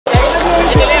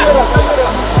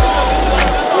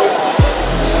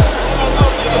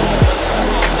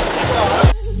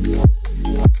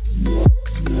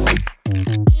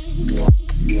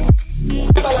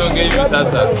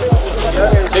sasa.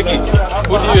 Cheki.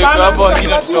 Put hiyo hapo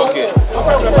wengine tutoke.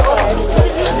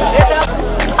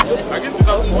 Lakini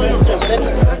tutakumoyo.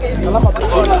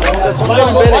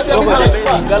 Salama mbele kidogo.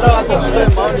 Angalau hata tusiwe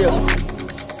maoni hapo.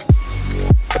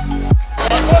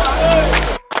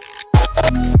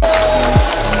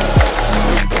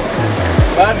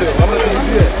 Bado kama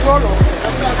tusiwe.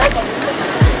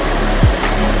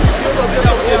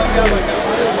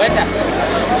 Wenda.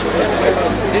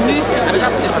 Nini? Anataka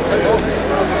kusema.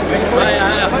 Haya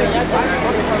haya.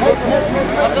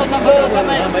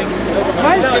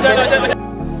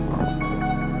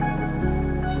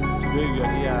 Today we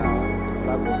are here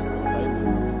flag of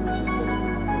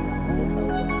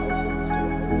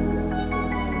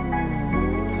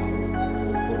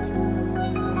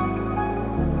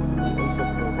also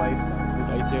provide food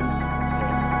items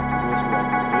to those who are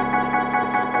displaced,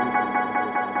 specifically to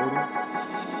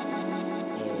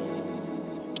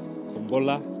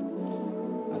Kombola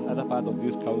and other part of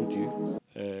this county,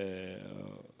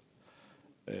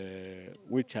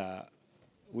 which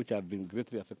have been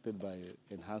greatly affected by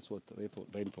enhanced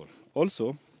rainfall.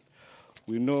 Also,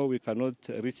 we know we cannot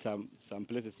reach some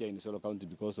places here in Isiolo County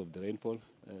because of the rainfall,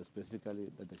 specifically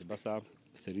the Kibasa,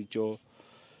 Sericho,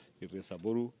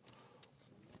 Saboru.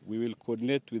 We will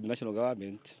coordinate with national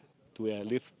government to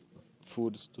airlift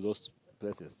foods to those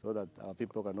places so that our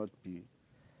people cannot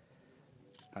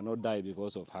die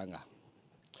because of hunger.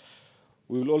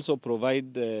 We will also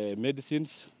provide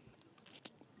medicines,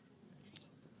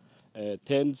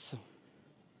 tents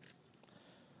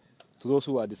to those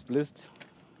who are displaced,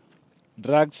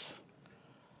 drugs,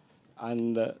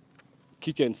 and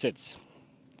kitchen sets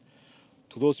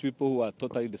to those people who are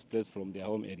totally displaced from their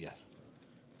home area.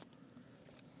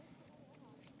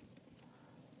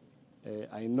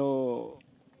 I know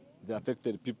the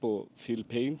affected people feel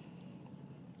pain.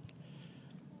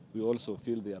 We also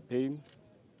feel their pain.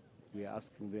 We are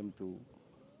asking them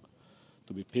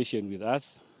to be patient with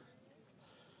us.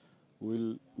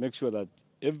 We'll make sure that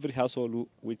every household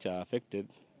which are affected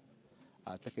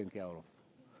are taken care of.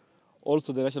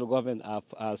 Also, the national government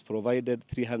has provided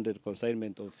 300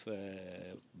 consignment of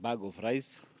bag of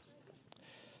rice,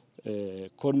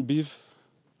 corned beef,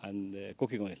 and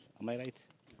cooking oil. Am I right?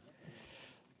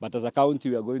 But as a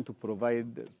county, we are going to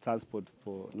provide transport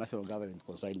for national government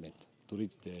consignment to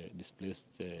reach the displaced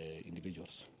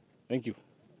individuals. Thank you.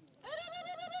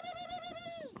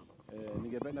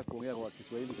 Ningependa kuongea kwa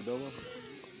Kiswahili kidogo.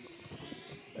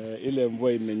 Ile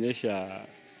mvua imenyesha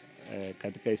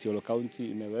katika Isiolo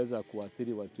County imeweza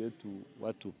kuathiri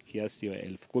watu kiasi ya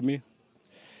 10,000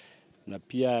 na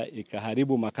pia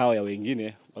ikaharibu makao ya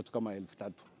wengine watu kama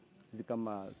 3,000. Sisi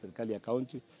kama serikali ya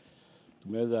county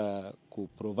tumeweza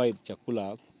kuprovide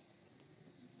chakula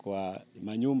kwa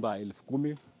manyumba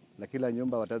 10,000 na kila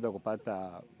nyumba wataweza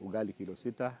kupata ugali kilo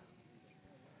 6,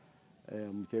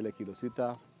 mchele kilo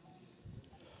 6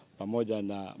 pamoja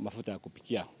na mafuta ya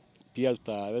kupikia. Pia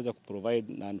tutaweza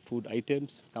kuprovide non-food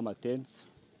items kama tents,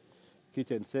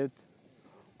 kitchen set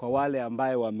kwa wale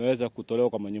ambaye wameweza kutolewa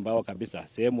kwa manyumba yao kabisa,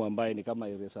 sehemu ambaye ni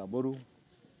kama Saboru,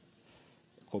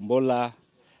 Kombola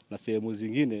na sehemu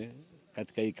zingine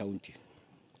katika hii county.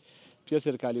 Pia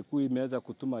serikali kuu imeweza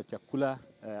kutuma chakula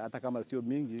hata kama sio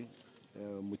mingi,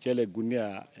 mchele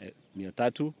gunia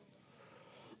 300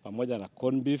 pamoja na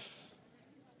corned beef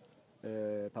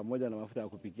pamoja na mafuta ya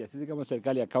kupikia. Sisi kama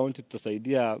serikali ya county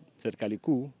tutasaidia serikali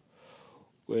kuu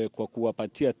kwa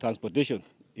kuwapatia transportation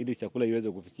ili chakula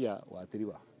iweze kufikia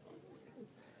waathiriwa.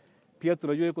 Pia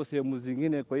tunajua iko sehemu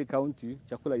zingine kwa hii county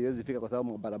chakula haiwezi fika kwa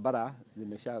sababu barabara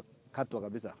zimeshakatwa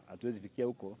kabisa, hatuwezi fikia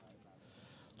huko.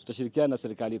 Tutashirikiana na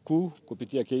serikali kuu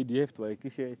kupitia KDF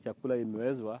tuhakikishe chakula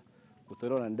imewezwa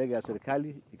kutolewa na ndege ya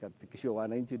serikali ikafikishwa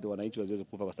wananchi, ndio wananchi waweze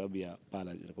kufa kwa sababu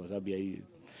ya hii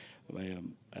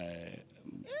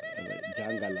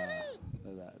janga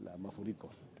la mafuriko.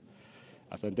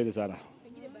 Asanteni sana.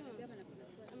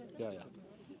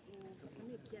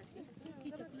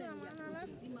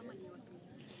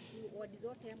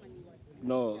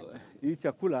 No, hii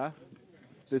chakula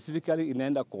specifically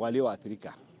inaenda kwa wale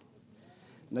waathirika.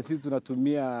 Na sisi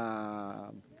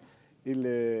tunatumia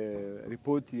ile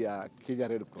ripoti ya Kenya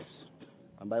Red Cross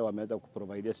ambayo wameweza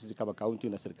kuprovide sisi kama county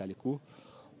na serikali kuu.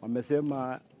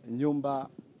 Wamesema nyumba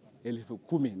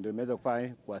 10,000 ndio imeweza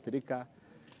kuathirika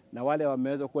na wale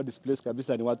wameweza kuwa displaced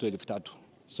kabisa ni watu 3,000.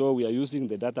 So we are using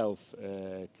the data of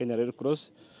Kenya Red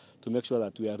Cross to make sure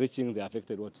that we are reaching the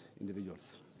affected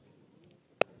individuals.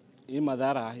 Hii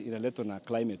madhara inaletwa na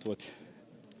climate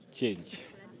change.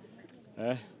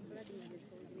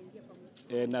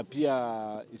 Na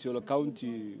pia Isiolo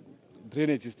County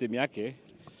drainage system yake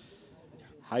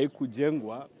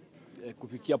haikujengwa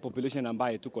kufikia population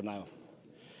ambayo tuko nayo.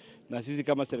 Na sisi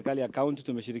kama serikali ya county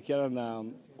tumeshirikiana na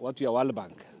watu ya World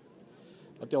Bank.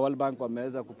 Watu ya World Bank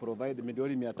wameweza kuprovide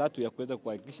milioni 300 ya kuweza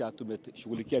kuhakikisha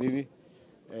tumeshughulikia nini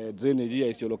drainage ya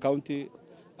Isiolo County,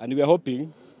 and we are hoping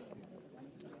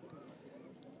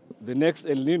the next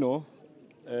El Nino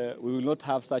we will not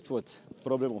have such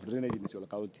problem of drainage in Isiolo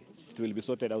County. It will be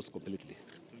sorted out completely.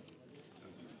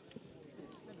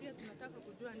 Pia tunataka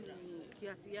kujua ni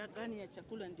kiasi gani ya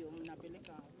chakula ndio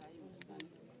mnapeleka sasa hivi.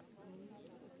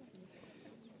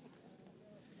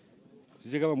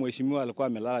 Sisi kama mheshimiwa alikuwa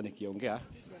amelala nikiongea.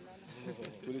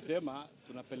 Tulisema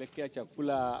tunapelekea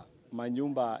chakula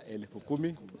manyumba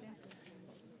 10,000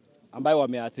 ambayo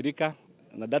wameathirika,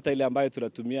 na data ile ambayo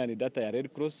tunatumia ni data ya Red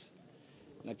Cross,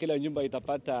 na kila nyumba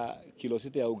itapata kilo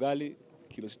 6 ya ugali,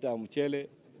 kilo 6 ya mchele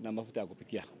na mafuta ya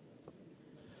kupikia.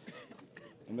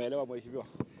 Umeelewa mheshimiwa?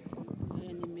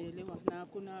 Nimeelewa. Na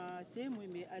kuna sehemu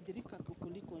imeathirika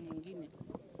kuliko nyingine,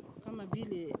 kama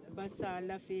vile Basa,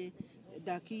 Lafe,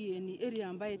 Daki ni area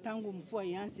ambaye tangu mvua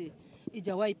ianze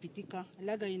ijawahi pitika.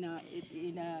 Laga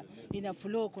ina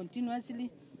flow continuously,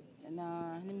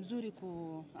 na ni mzuri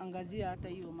kuangazia hata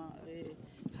hiyo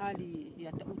hali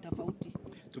ya utofauti.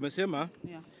 Tumesema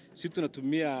sisi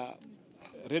tunatumia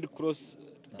Red Cross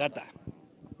data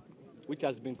which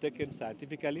has been taken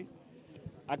scientifically,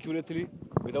 accurately,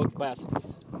 without biases.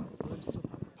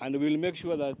 And we will make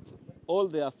sure that all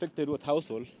the affected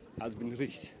household has been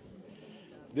reached.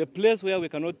 The place where we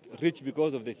cannot reach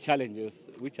because of the challenges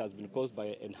which has been caused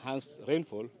by enhanced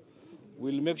rainfall,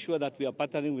 we'll make sure that we are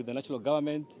partnering with the national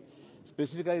government,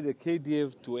 specifically the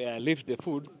KDF, to lift the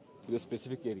food to the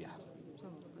specific area.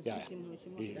 Yeah. Thank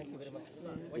you very much.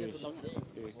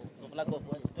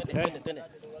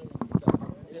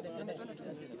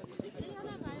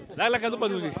 Lala kadupa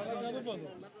tuzi.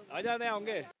 Aja na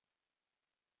yaonge.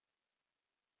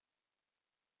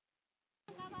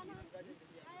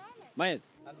 Main.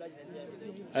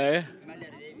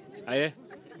 Aye.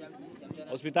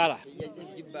 Hospital.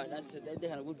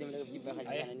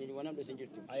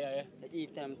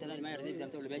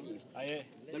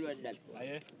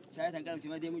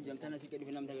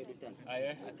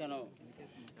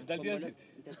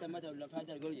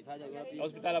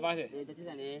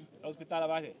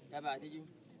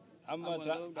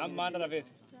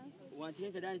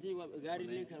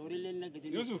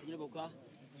 Yusuf.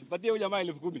 Sipatie huyu jamaa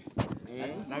 10,000.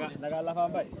 Naga lafa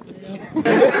mbai.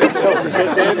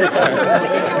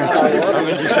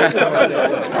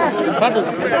 Bado.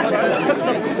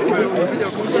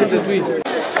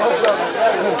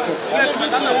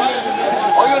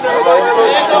 Oyo ndio.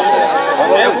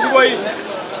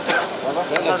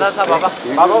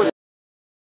 Baba.